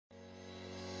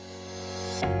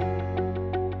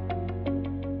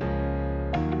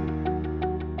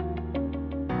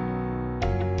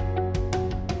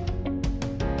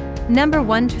Number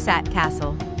 1. Trsat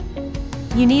Castle.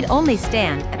 You need only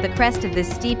stand at the crest of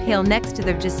this steep hill next to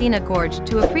the Zajc Gorge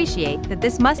to appreciate that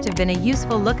this must have been a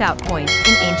useful lookout point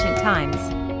in ancient times.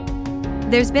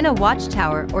 There's been a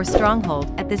watchtower or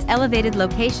stronghold at this elevated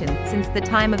location since the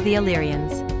time of the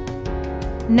Illyrians.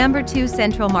 Number 2.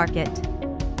 Central Market.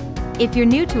 If you're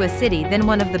new to a city, then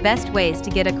one of the best ways to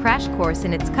get a crash course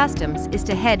in its customs is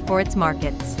to head for its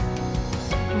markets.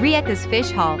 Rijeka's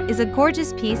Fish Hall is a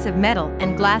gorgeous piece of metal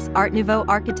and glass Art Nouveau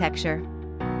architecture.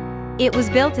 It was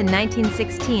built in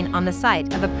 1916 on the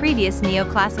site of a previous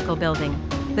neoclassical building,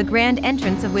 the grand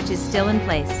entrance of which is still in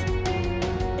place.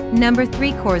 Number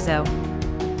 3. Korzo.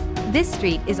 This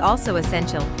street is also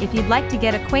essential if you'd like to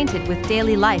get acquainted with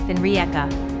daily life in Rijeka.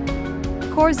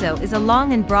 Korzo is a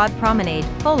long and broad promenade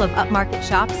full of upmarket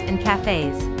shops and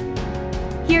cafes.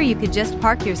 Here you could just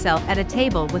park yourself at a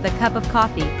table with a cup of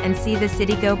coffee and see the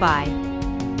city go by.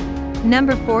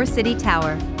 Number 4. City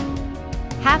Tower.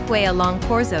 Halfway along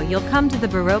Korzo you'll come to the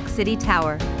Baroque City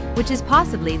Tower, which is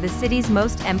possibly the city's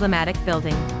most emblematic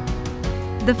building.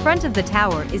 The front of the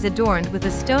tower is adorned with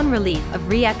a stone relief of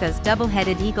Rijeka's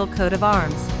double-headed eagle coat of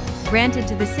arms, granted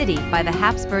to the city by the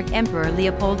Habsburg Emperor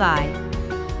Leopold I.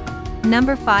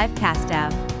 Number 5.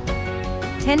 Gustav.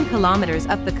 10 kilometers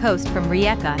up the coast from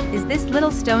Rijeka is this little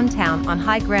stone town on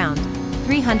high ground,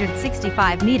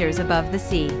 365 meters above the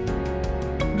sea.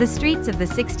 The streets of the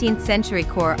 16th century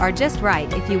core are just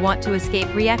right if you want to escape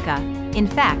Rijeka. In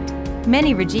fact,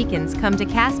 many Rijekans come to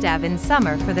Gustav in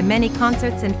summer for the many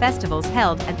concerts and festivals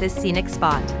held at this scenic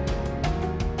spot.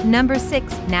 Number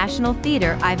 6. National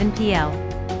Theatre Ivan Pl.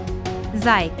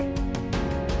 Zajc.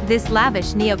 This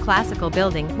lavish neoclassical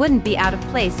building wouldn't be out of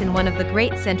place in one of the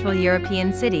great Central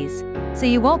European cities, so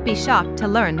you won't be shocked to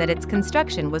learn that its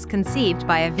construction was conceived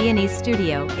by a Viennese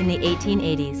studio in the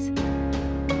 1880s.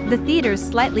 The theater's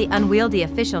slightly unwieldy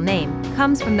official name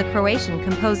comes from the Croatian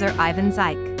composer Ivan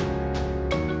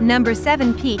Zajc. Number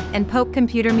 7. Peak and Poke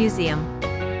Computer Museum.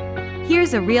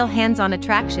 Here's a real hands-on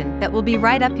attraction that will be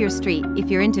right up your street if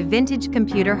you're into vintage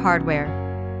computer hardware.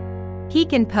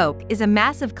 Peek and Poke is a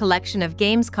massive collection of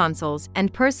games consoles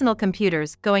and personal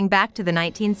computers going back to the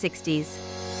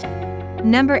 1960s.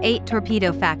 Number 8.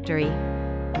 Torpedo Factory.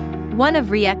 One of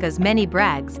Rijeka's many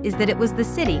brags is that it was the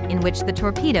city in which the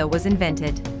torpedo was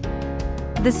invented.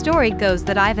 The story goes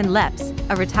that Ivan Leps,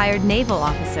 a retired naval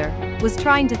officer, was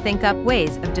trying to think up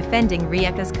ways of defending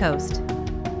Rijeka's coast.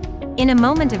 In a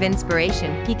moment of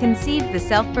inspiration, he conceived the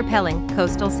self-propelling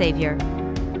coastal savior.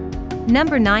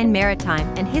 Number 9. Maritime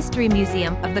and History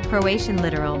Museum of the Croatian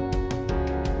Littoral.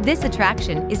 This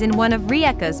attraction is in one of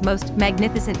Rijeka's most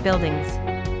magnificent buildings.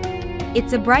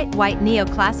 It's a bright white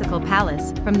neoclassical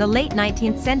palace from the late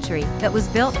 19th century that was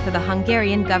built for the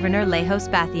Hungarian governor Lajos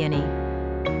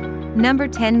Batthyány. Number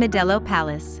 10. Medello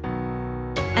Palace.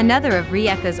 Another of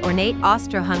Rijeka's ornate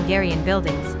Austro-Hungarian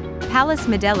buildings, Palace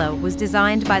Medello was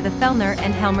designed by the Fellner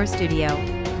and Helmer studio,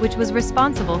 which was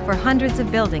responsible for hundreds of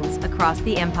buildings across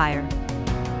the empire.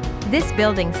 This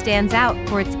building stands out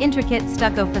for its intricate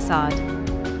stucco facade.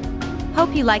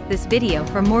 Hope you liked this video.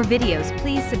 For more videos,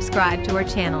 please subscribe to our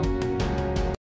channel.